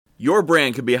Your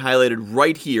brand could be highlighted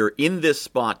right here in this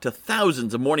spot to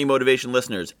thousands of Morning Motivation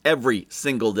listeners every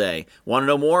single day. Want to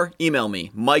know more? Email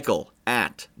me,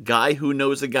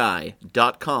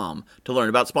 michael@guywhoknowsaguy.com to learn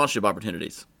about sponsorship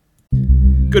opportunities.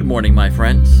 Good morning, my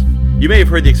friends. You may have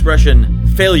heard the expression,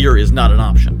 failure is not an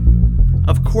option.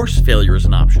 Of course failure is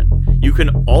an option. You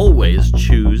can always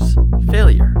choose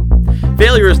failure.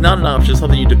 Failure is not an option, it's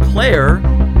something you declare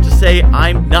to say,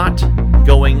 I'm not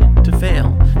going to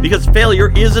fail. Because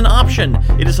failure is an option.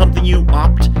 It is something you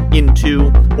opt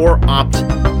into or opt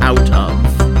out of.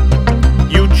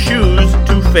 You choose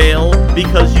to fail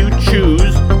because you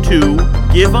choose to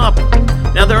give up.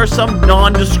 Now, there are some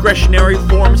non-discretionary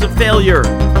forms of failure.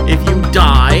 If you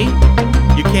die,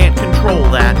 you can't control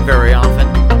that very often.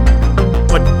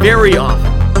 But very often,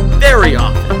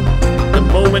 the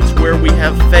moments where we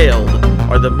have failed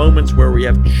are the moments where we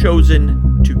have chosen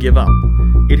to give up.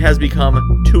 It has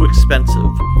become too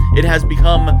expensive. It has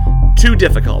become too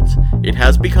difficult. It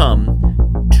has become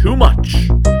too much.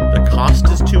 The cost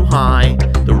is too high.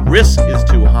 The risk is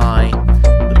too high.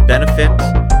 The benefit,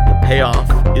 the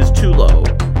payoff is too low.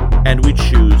 And we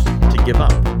choose to give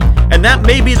up. And that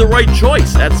may be the right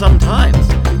choice at some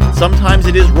times. Sometimes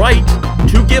it is right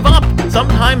to give up.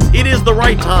 Sometimes it is the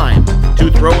right time to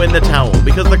throw in the towel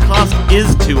because the cost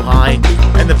is too high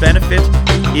and the benefit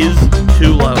is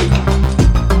too low.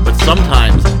 But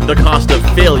sometimes the cost of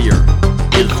failure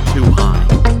is too high.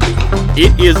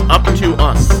 It is up to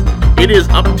us. It is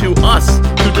up to us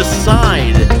to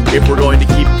decide if we're going to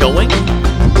keep going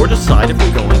or decide if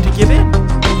we're going to give in.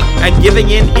 And giving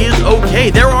in is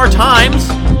okay. There are times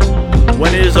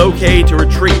when it is okay to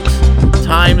retreat,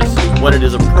 times when it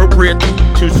is appropriate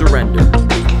to surrender.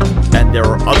 And there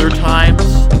are other times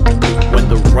when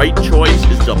the right choice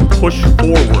is to push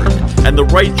forward, and the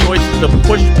right choice is to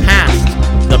push past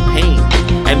the pain,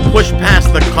 and push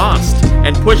past the cost,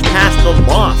 and push past the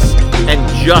loss, and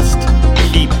just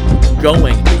keep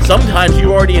going. Sometimes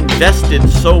you already invested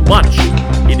so much,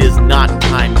 it is not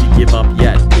time to give up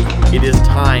yet. It is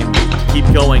time to keep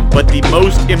going. But the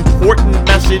most important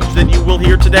message that you will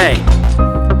hear today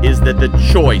is that the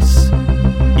choice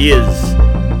is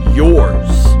yours.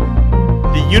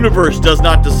 The universe does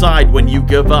not decide when you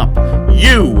give up.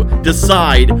 You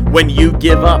decide when you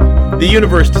give up. The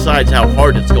universe decides how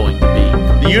hard it's going to be.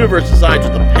 The universe decides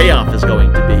what the payoff is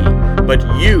going to be. But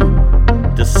you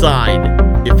decide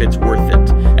if it's worth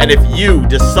it. And if you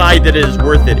decide that it is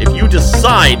worth it, if you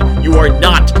decide you are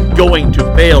not going to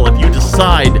fail, if you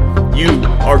decide you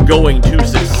are going to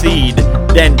succeed,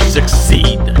 then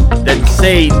succeed. Then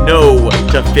say no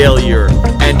to failure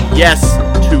and yes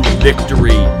to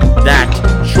victory. That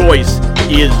choice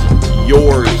is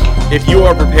yours. If you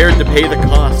are prepared to pay the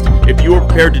cost, if you are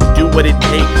prepared to do what it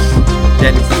takes,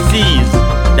 then seize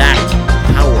that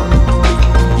power.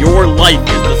 Your life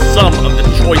is the sum of the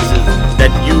choices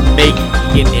that you make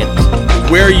in it.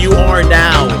 Where you are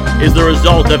now is the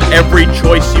result of every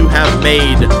choice you have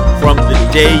made from the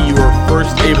day you were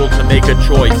first able to make a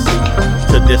choice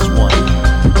to this one.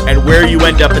 And where you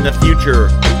end up in the future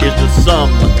is the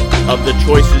sum of the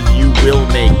choices you will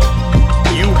make.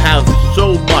 You have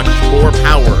so much more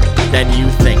power than you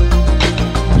think.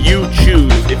 You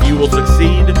choose if you will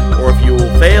succeed or if you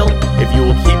will fail, if you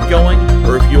will keep going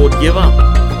or if you will give up.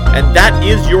 And that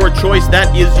is your choice,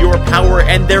 that is your power,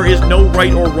 and there is no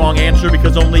right or wrong answer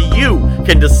because only you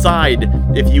can decide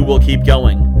if you will keep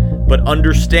going. But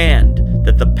understand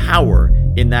that the power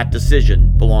in that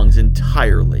decision belongs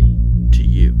entirely